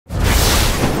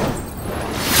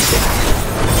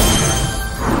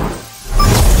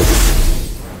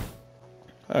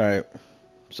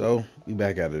So we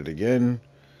back at it again,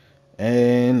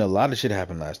 and a lot of shit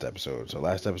happened last episode. So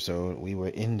last episode we were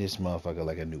in this motherfucker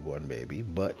like a newborn baby,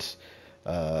 but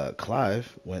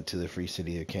Clive went to the free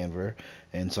city of Canver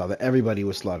and saw that everybody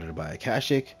was slaughtered by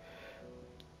Akashic,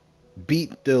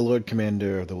 beat the Lord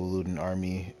Commander of the Waludan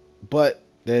army, but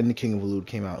then the King of Walud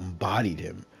came out and bodied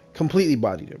him, completely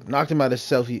bodied him, knocked him out of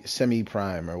semi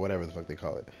prime or whatever the fuck they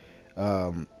call it.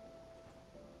 Um,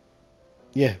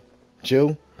 yeah,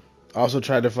 Jill also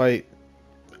tried to fight.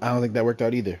 I don't think that worked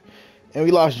out either, and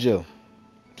we lost Jill.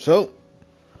 So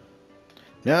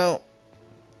now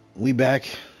we back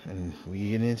and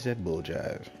we get into that bull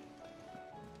jive.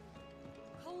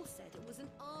 Cole said it was an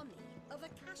army of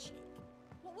Akashic.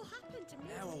 What will happen to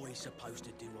me? How are we supposed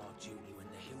to do our duty when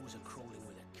the hills are crawling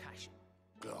with Akashic?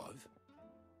 Clive?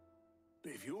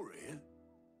 But if you're here,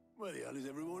 where the hell is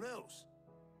everyone else?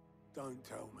 Don't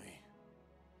tell me.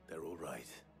 They're all right.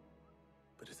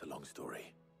 But it's a long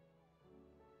story.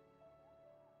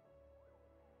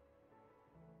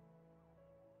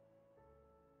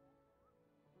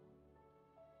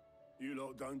 You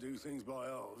lot don't do things by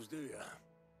halves, do you?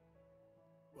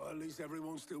 Well, at least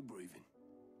everyone's still breathing.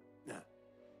 Now,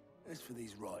 as for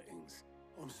these writings,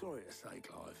 I'm sorry to say,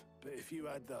 Clive, but if you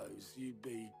had those, you'd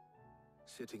be...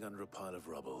 sitting under a pile of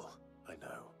rubble, I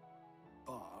know.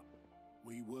 But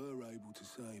we were able to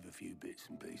save a few bits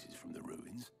and pieces from the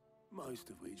ruins, most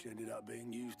of which ended up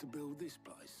being used to build this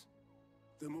place.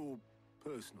 The more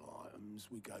personal items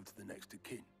we gave to the next of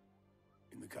kin.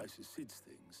 In the case of Sid's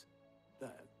things,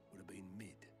 that would have been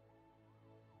mid.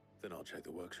 Then I'll check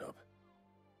the workshop.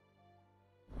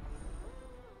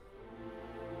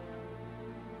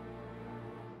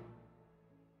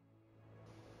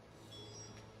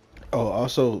 Oh,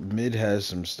 also, Mid has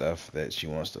some stuff that she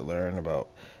wants to learn about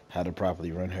how to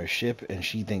properly run her ship, and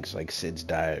she thinks like Sid's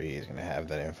diary is gonna have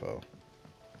that info.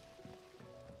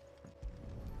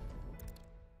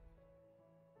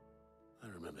 I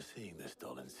remember seeing this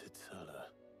doll in Sid's cellar.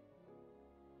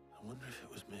 I wonder if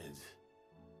it was Mid's.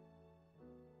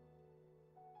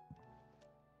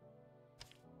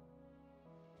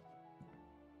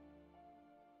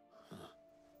 Huh.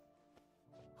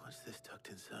 What's this tucked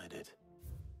inside it?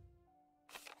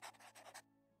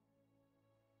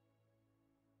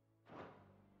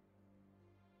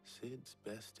 Sid's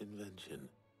best invention.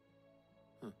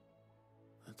 Huh.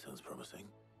 That sounds promising.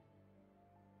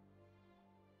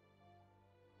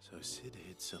 So Sid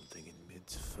hid something in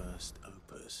Mid's first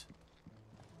opus.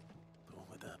 But what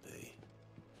would that be?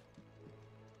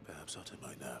 Perhaps Otto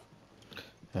might know.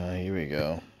 Here we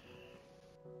go.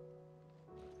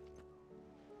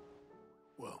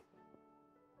 Well,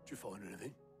 did you find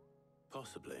anything?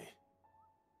 Possibly.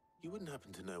 You wouldn't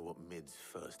happen to know what Mid's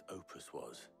first opus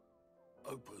was?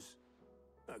 Opus?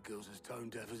 That girl's as tone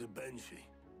deaf as a banshee.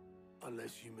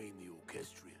 Unless you mean the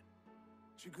orchestrion.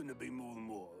 She couldn't have been more than,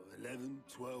 what, 11,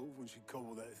 12 when she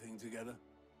cobbled that thing together?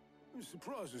 It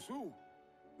surprised us all.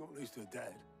 Not least her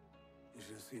dad. You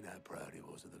should have seen how proud he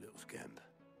was of the little scamp.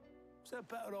 What's that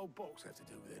battered old box have to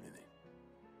do with anything?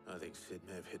 I think Sid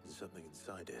may have hidden something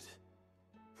inside it.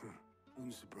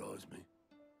 Wouldn't surprise me.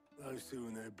 Those two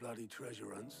and their bloody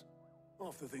treasure hunts.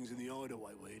 Half the things in the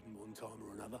hideaway were hidden one time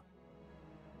or another.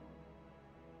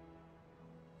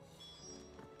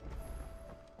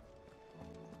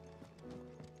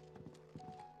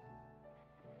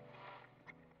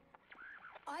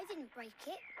 I didn't break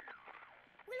it.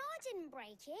 Well, I didn't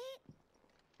break it.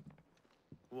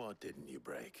 What didn't you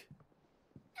break?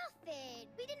 Nothing.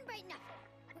 We didn't break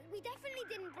nothing. We definitely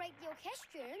didn't break the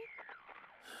orchestrion.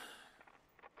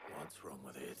 What's wrong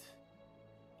with it?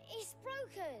 It's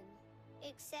broken.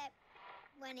 Except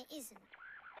when it isn't.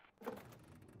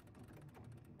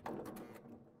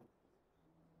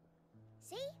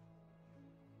 See?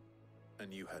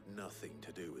 And you had nothing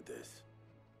to do with this?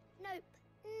 Nope.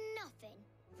 Nothing.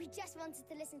 We just wanted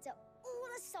to listen to all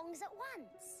the songs at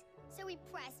once. So we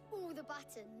pressed all the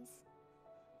buttons.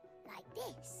 Like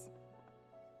this.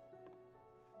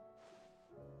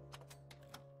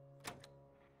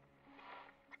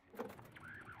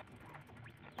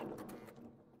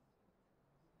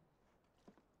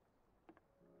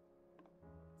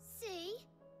 See?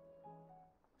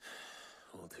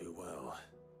 All too well.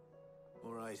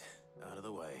 All right, out of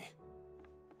the way.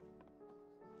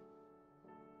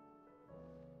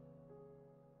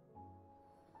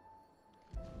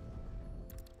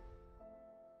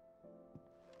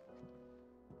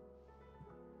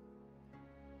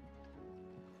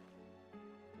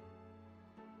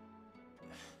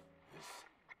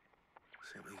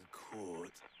 Something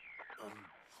caught on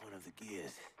one of the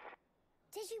gears.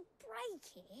 Did you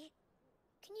break it?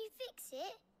 Can you fix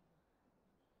it?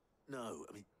 No,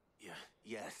 I mean, yeah,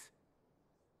 yes.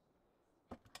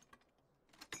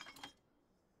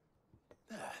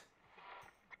 There.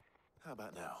 How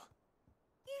about now?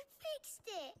 You fixed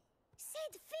it!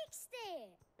 Sid fixed it!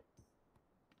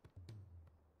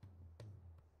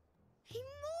 He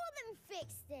more than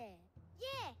fixed it!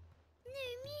 Yeah,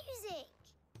 new music!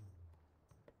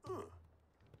 Huh.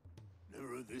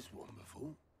 Never heard this one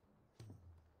before.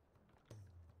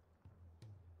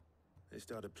 They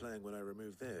started playing when I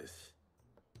removed this.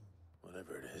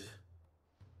 Whatever it is.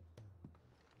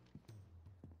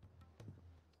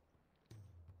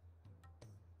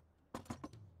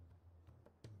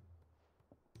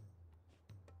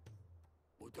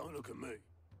 Well, don't look at me.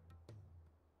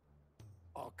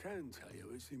 I can tell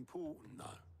you it's important,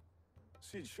 though.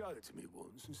 Sid showed it to me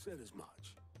once and said as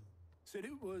much. Said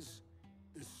it was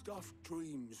the stuff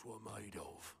dreams were made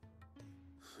of.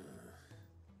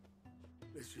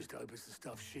 Let's just hope it's the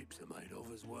stuff ships are made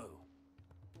of as well.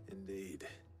 Indeed.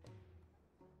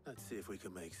 Let's see if we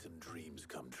can make some dreams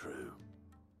come true.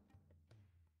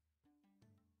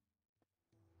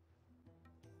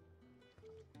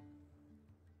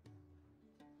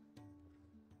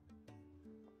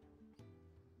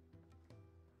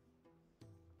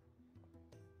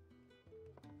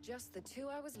 Just the two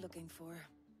I was looking for.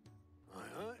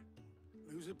 Aye.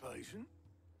 Lose a patient?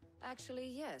 Actually,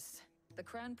 yes. The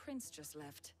Crown Prince just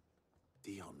left.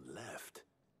 Dion left.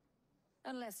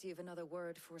 Unless you've another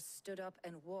word for stood up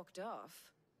and walked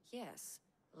off. Yes,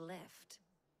 left.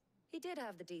 He did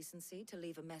have the decency to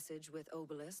leave a message with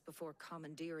Obelisk before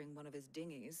commandeering one of his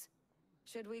dinghies.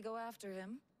 Should we go after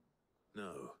him?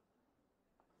 No.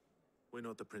 We're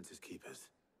not the Prince's keepers.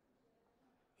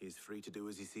 He's free to do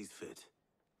as he sees fit.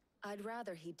 I'd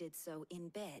rather he did so in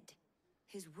bed.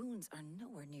 His wounds are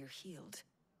nowhere near healed.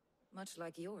 Much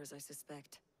like yours, I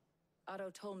suspect. Otto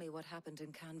told me what happened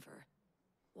in Canver.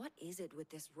 What is it with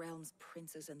this realm's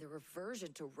princes and their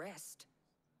aversion to rest?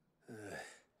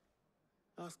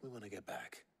 Ask me when I get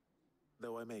back.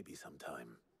 Though I may be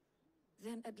sometime.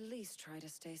 Then at least try to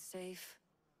stay safe.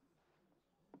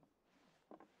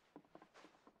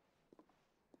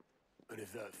 And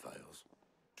if that fails,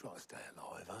 try to stay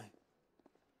alive, eh?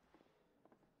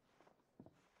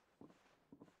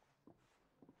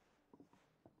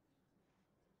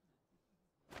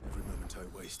 Every moment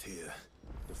I waste here,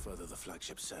 the further the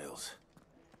flagship sails.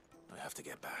 I have to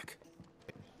get back.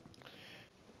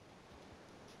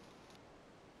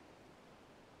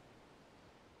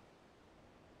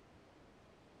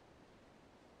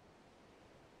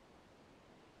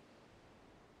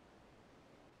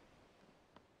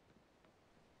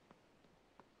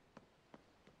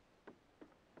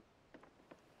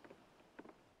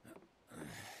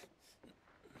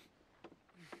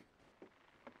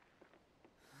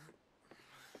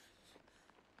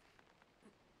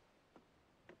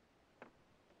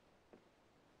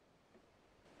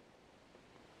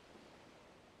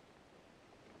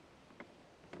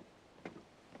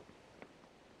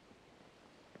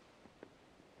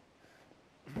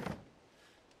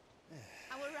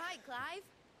 Clive.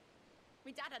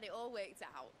 My dad had it all worked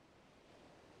out.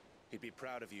 He'd be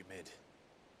proud of you, Mid.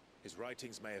 His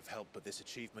writings may have helped, but this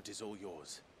achievement is all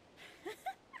yours.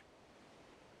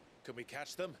 Can we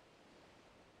catch them?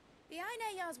 The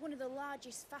Ainayar's one of the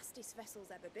largest, fastest vessels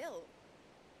ever built.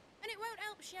 And it won't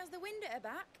help she has the wind at her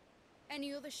back.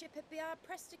 Any other ship would be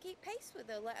hard-pressed to keep pace with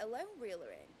her, let alone reel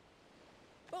her in.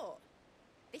 But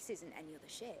this isn't any other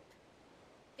ship.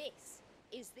 This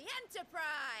is the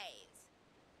Enterprise!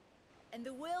 And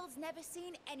the world's never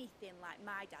seen anything like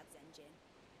my dad's engine.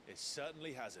 It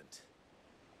certainly hasn't.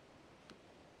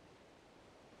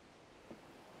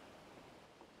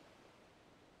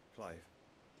 Clive,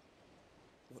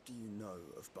 what do you know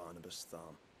of Barnabas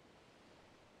Thumb?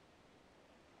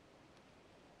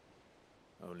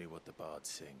 Only what the bards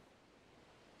sing.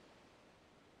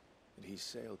 And he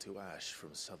sailed to Ash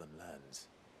from southern lands.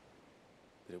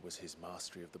 That it was his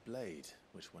mastery of the blade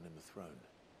which won him the throne.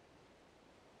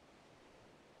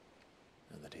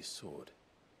 And that his sword,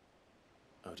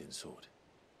 Odin's sword,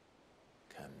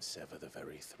 can sever the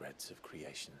very threads of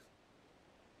creation.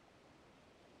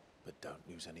 But don't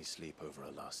lose any sleep over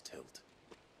a last tilt.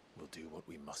 We'll do what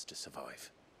we must to survive.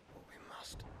 What we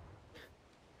must.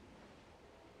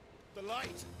 The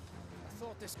light! I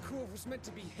thought this cove was meant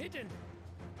to be hidden.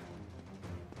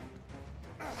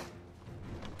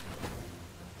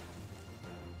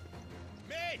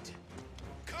 Mid!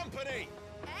 Company!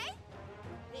 Eh?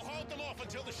 We'll hold them off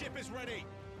until the ship is ready.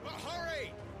 But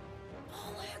hurry!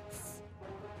 Bollocks!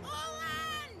 All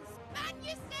hands! Man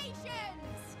your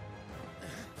stations!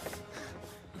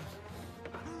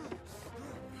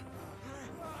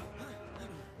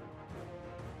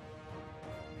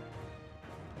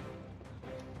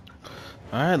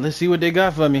 All right, let's see what they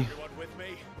got for me. Everyone with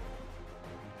me?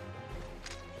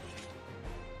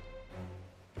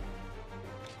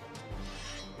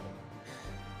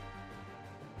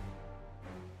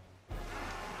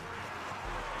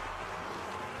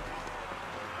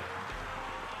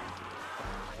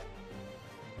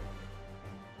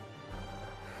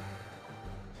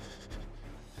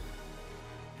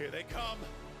 Here they come.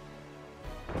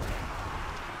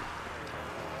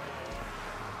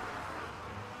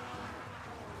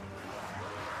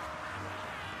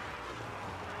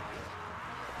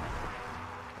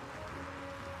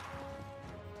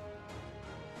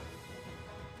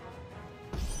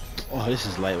 Oh, this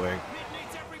is light work. Mid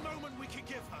needs every moment we can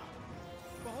give her.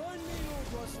 Behind me,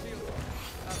 Lord Rosfield.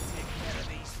 I'll take care of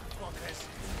these fuckers.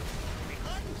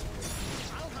 Behind?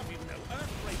 I'll have you know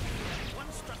earthbreaking. One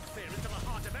struck fear into the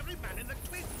heart of every man in the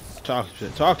twins. Talk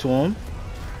to him,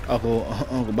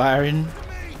 Uncle Byron.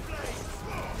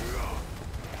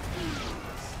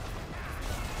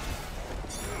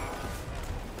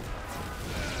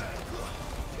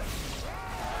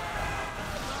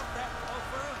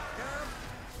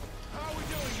 How are we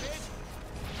doing, Mid?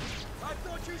 I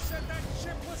thought you said that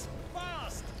ship was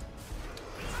fast.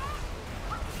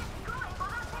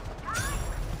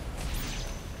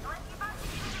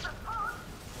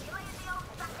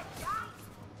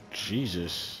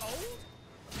 Jesus. Old?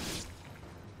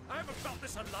 I haven't felt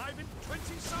this alive in 20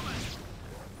 summers.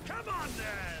 Come on,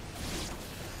 then.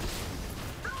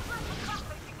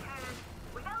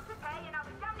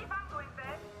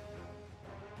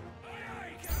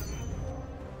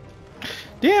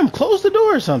 Damn, close the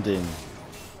door or something.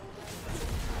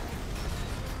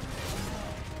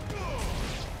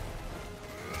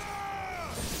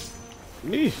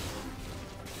 Eesh.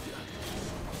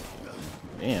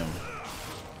 Damn.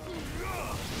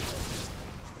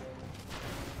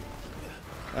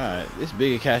 Alright, this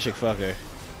big Akashic fucker.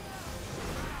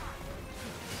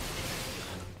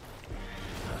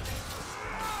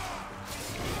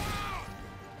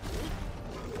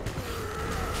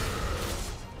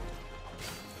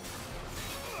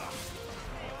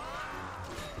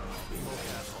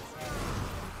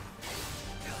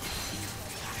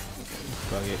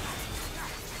 Fuck it.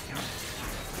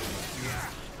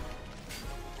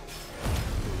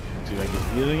 See if I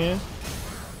can heal again.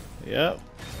 Yep.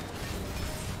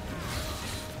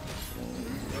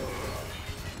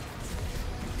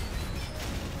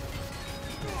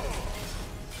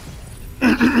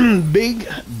 Big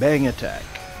bang attack.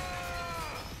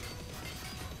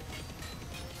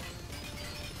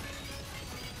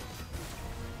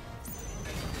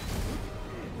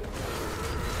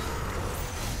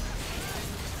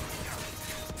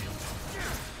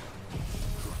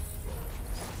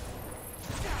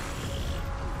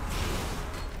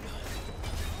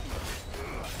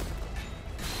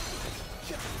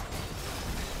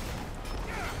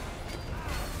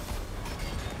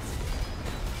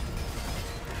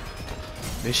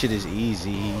 This shit is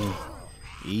easy.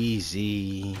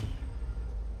 Easy.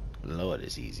 Lord,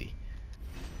 it's easy.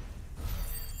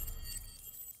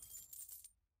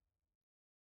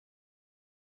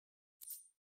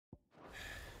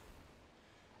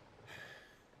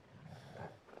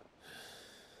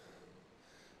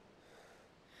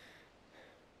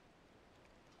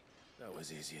 That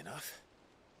was easy enough.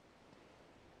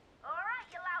 All right,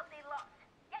 you lousy lot.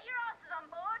 Get your asses on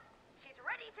board. She's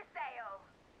ready to sail.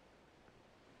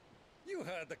 You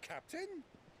heard the captain.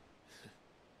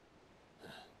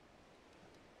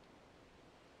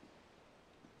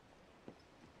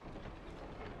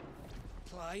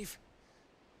 Clive.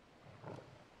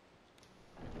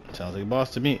 Sounds like a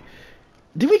boss to me.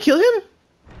 Did we kill him?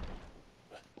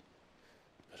 But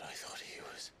I thought he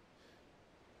was...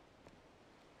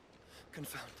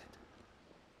 Confounded.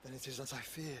 Then it is as I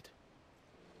feared.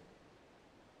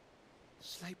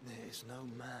 Sleipnir is no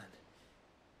man,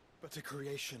 but a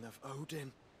creation of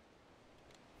Odin.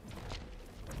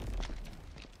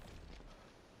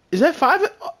 Is that 5?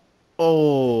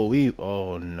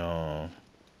 Oh no.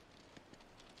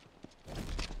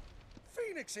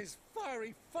 Phoenix's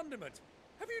fiery fundament.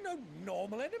 Have you no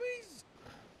normal enemies?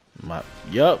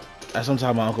 Yup. That's what I'm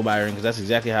talking about, Uncle Byron, because that's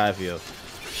exactly how I feel.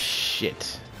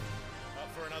 Shit. Up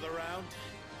for another round?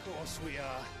 Of course we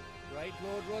are. Right,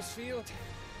 Lord Rosfield?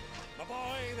 My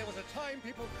boy, there was a time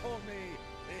people called me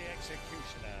the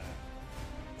Executioner.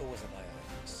 Those are my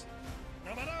eyes.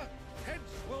 No matter,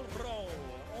 heads will roll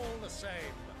all the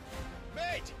same.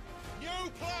 Mate, new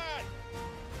plan!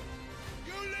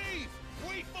 You leave,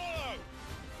 we follow!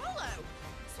 Follow?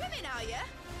 Swimming, are you?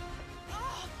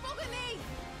 Oh, bugger me!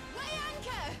 Weigh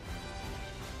anchor!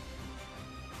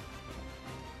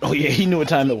 Oh yeah, he knew what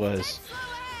time it was. Slow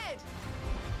ahead!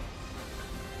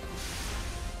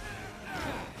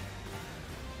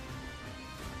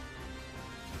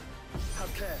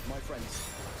 care, my friends.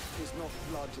 Tis not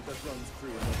blood that runs through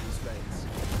another's veins.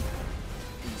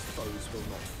 These foes will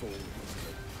not fall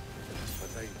easily. But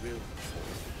they will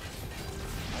fall.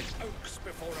 Like oaks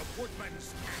before a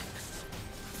woodman's axe.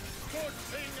 Good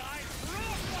thing I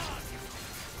brought one!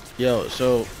 Yo,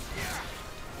 so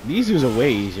these dudes are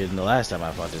way easier than the last time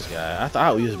I fought this guy. I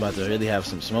thought we was about to really have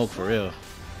some smoke for real.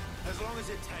 As long as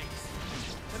it takes.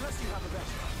 Unless you have a better.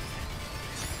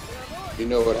 You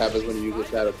know what happens when you use a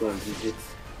shadow clone, GG.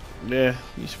 Yeah,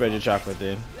 you spread your chocolate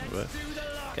then. But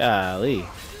golly.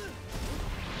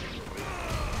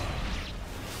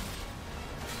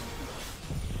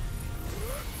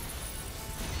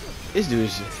 This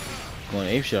dude's going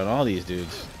apeshit on all these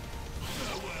dudes.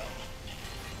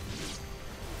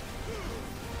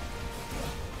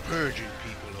 Purging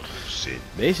people of their sin.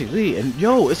 Basically, and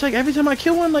yo, it's like every time I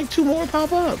kill one, like 2 more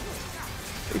pop up.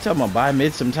 They talking about buy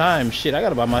mid some time. Shit, I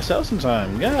gotta buy myself some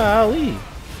time. Golly.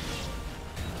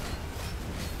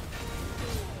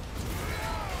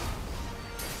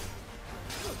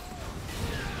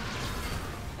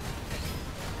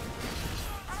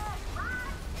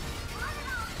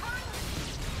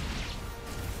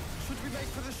 Should we make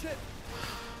for the ship?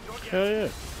 Hell yeah.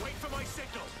 Wait for my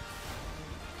signal.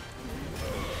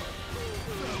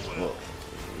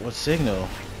 What signal?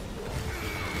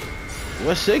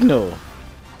 What signal?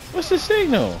 What's the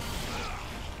signal?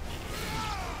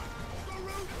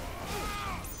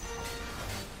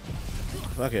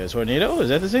 Fuck it, a tornado? Is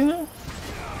that the signal?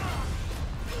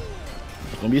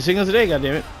 Gonna be a signal today,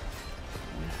 goddammit.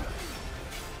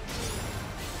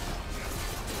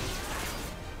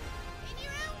 In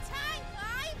your own time,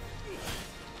 Clive!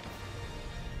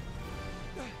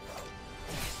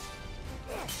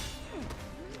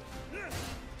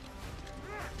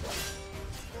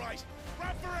 Right,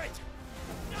 run for it!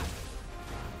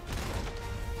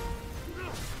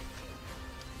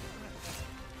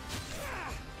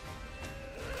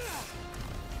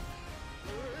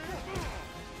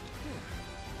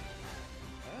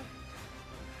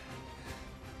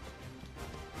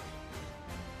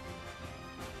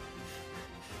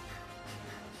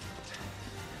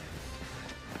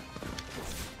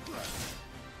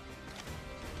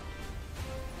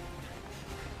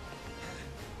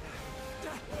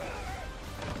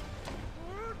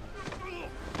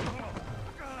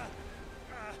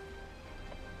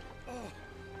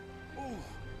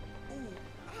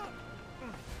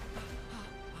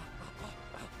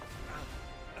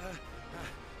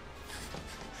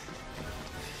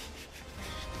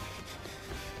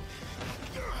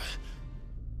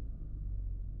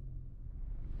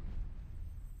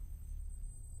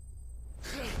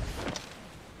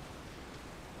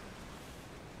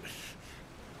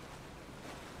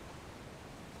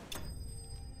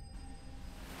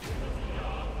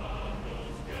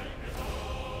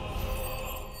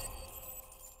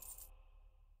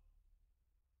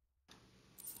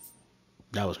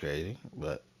 That was crazy,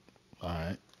 but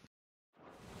alright.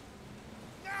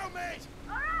 Now, mate!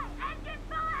 Alright, engine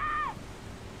full ahead!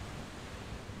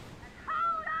 And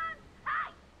hold on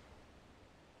tight!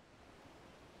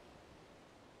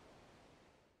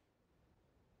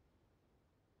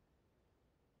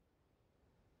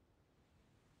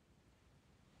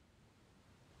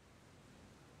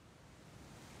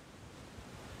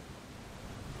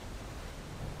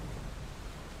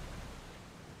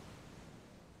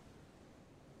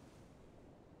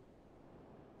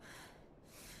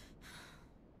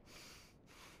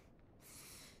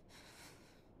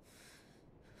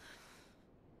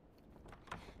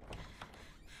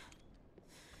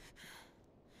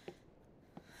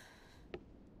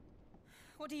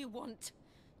 What do you want?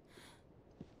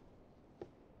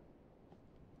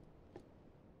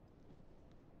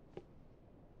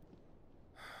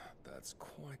 That's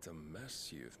quite a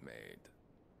mess you've made.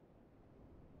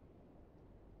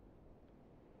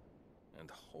 And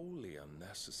wholly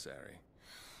unnecessary.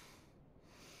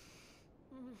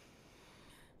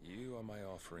 You are my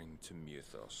offering to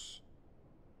Mythos.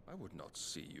 I would not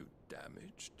see you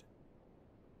damaged.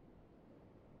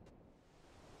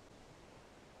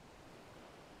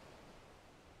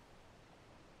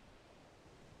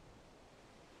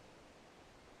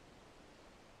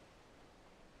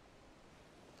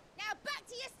 Now back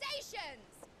to your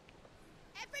stations!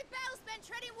 Every bell spent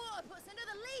treading water puts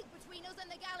another league between us and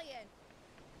the galleon.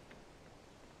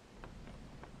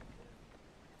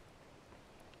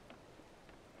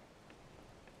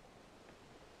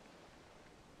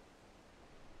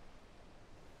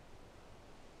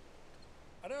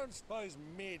 I don't suppose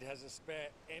Mid has a spare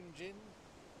engine?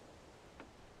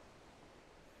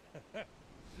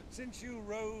 Since you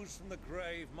rose from the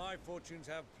grave, my fortunes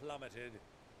have plummeted.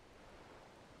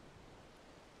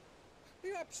 Are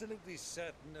you absolutely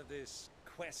certain of this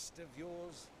quest of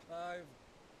yours, Clive?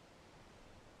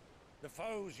 The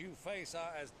foes you face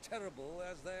are as terrible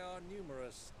as they are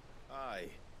numerous. Aye,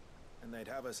 and they'd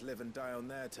have us live and die on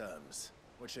their terms,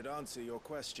 which should answer your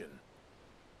question.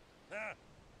 Ha!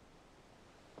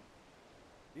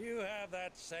 You have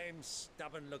that same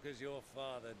stubborn look as your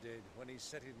father did when he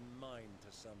set his mind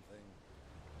to something.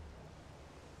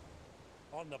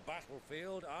 On the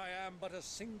battlefield, I am but a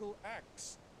single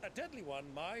axe. A deadly one,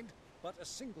 mind, but a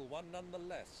single one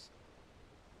nonetheless.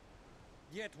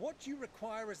 Yet what you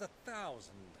require is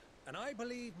 1,000, and I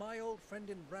believe my old friend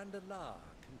in Brandalar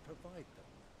can provide them.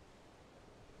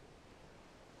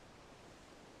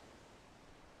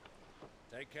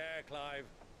 Take care, Clive.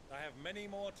 I have many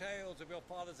more tales of your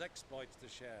father's exploits to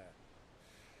share.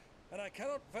 And I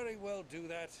cannot very well do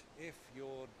that if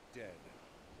you're dead.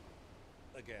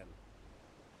 Again.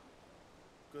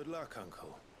 Good luck,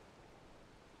 Uncle.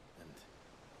 And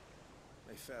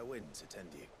may fair winds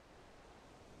attend you.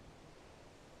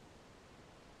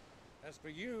 As for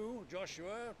you,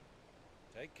 Joshua,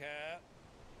 take care.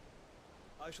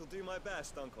 I shall do my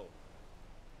best, Uncle.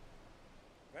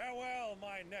 Farewell,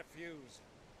 my nephews.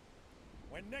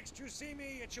 When next you see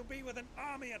me, it shall be with an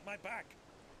army at my back.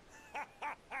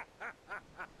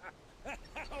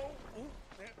 Oh,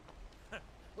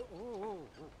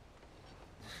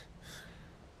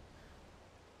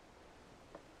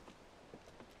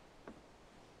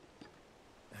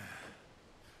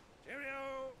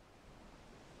 Cheerio!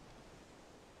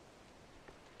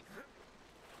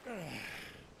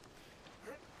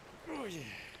 Oh, yeah.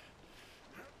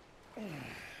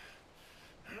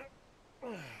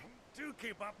 Do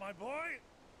keep up, my boy.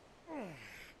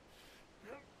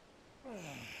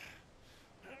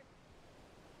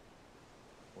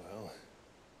 Well,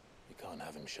 we can't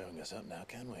have him showing us up now,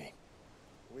 can we?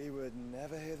 We would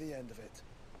never hear the end of it.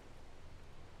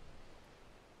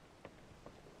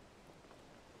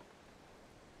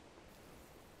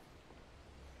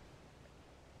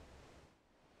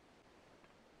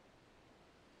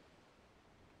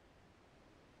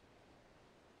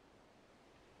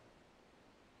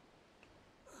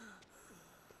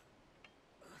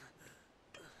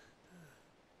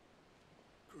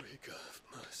 Greek of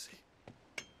mercy.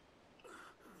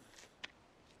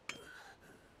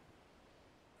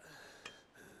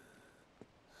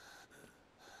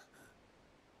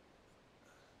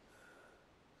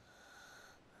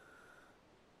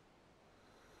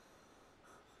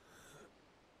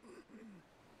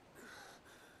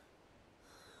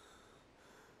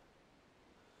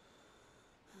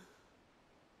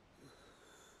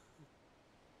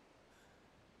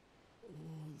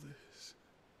 All this.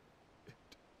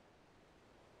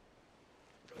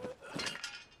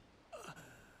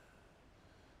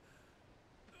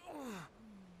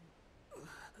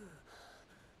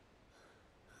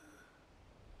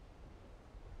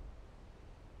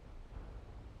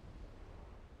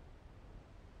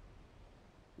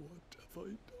 What have I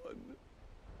done?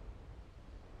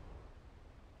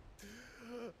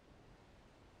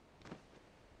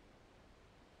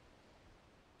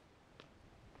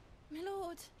 My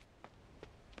lord.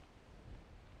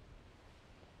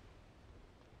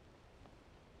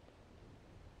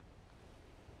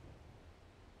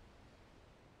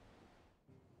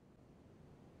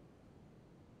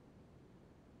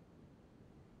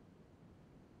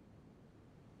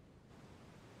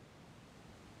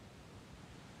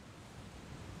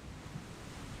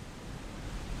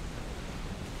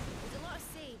 There's a lot of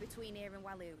sea between here and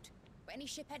Waloed, but any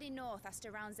ship heading north has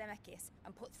to round Zemeckis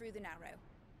and put through the Narrow.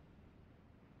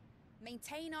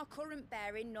 Maintain our current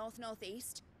bearing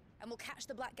north-northeast, and we'll catch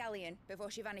the Black Galleon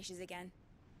before she vanishes again.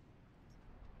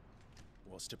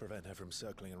 What's to prevent her from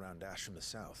circling around Ash from the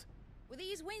south? With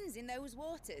these winds in those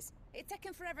waters, it'd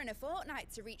taken forever and a fortnight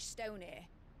to reach Stonehere.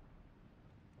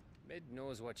 Mid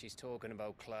knows what she's talking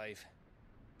about, Clive.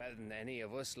 Better than any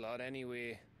of us lot,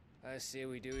 anyway. I say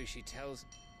we do as she tells.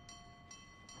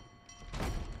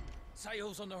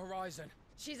 Sails on the horizon.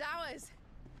 She's ours.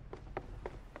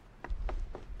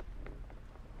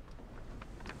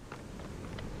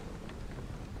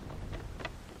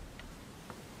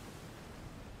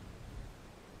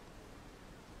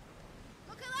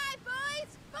 Look alive,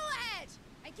 boys! Full ahead!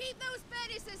 And keep those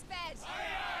furnaces fed! Aye,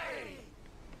 aye!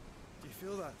 Do you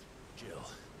feel that? Jill.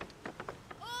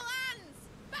 All hands!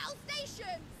 Battle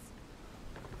stations!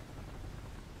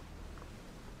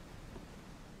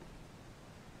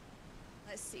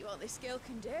 Let's see what this girl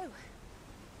can do.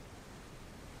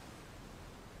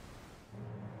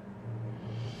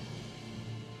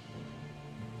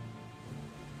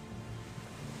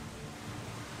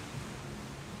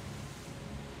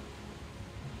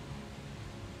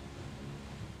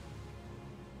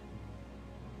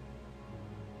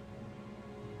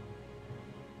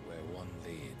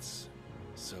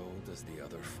 does the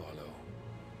other follow.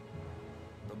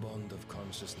 The bond of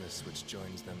consciousness which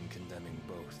joins them, condemning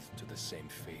both to the same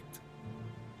fate.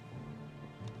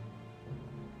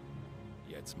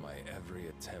 Yet my every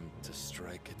attempt to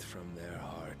strike it from their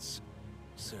hearts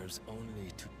serves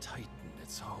only to tighten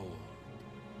its hold.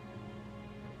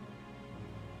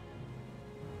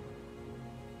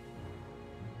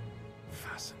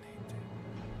 Fascinating.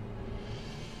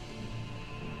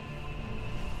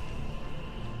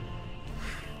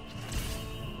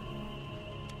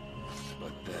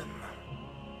 But then,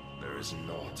 there is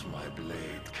naught my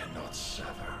blade cannot sever.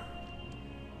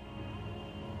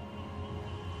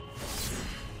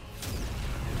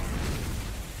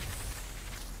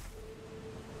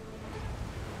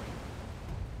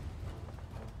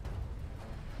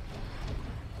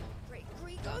 Great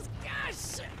Grigos,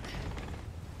 gosh!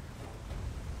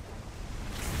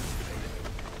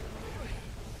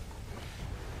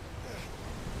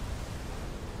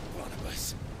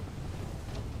 Barnabas.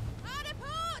 Hard a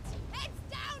port! Heads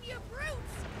down, you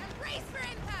brutes! And brace for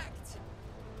impact!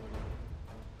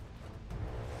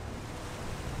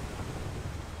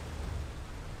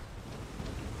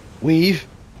 Weave.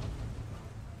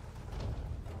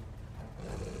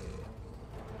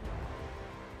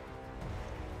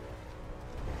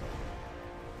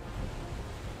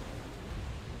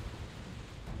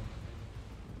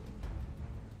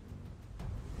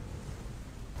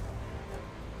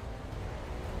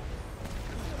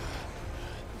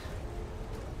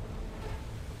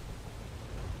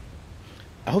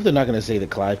 I hope they're not going to say that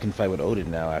Clive can fight with Odin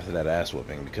now after that ass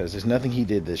whooping, because there's nothing he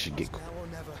did that should get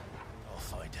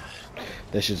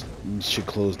that should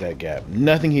close that gap.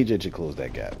 Nothing he did should close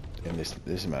that gap in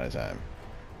this amount of time.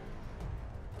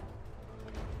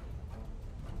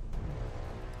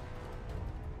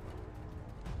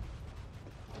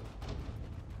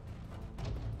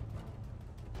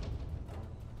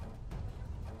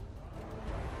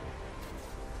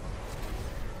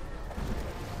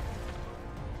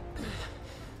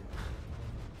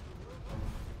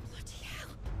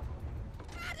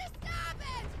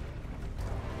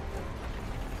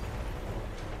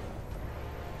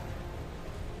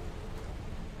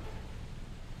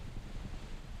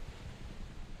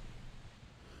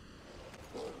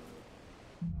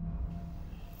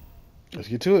 Let's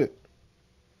get to it.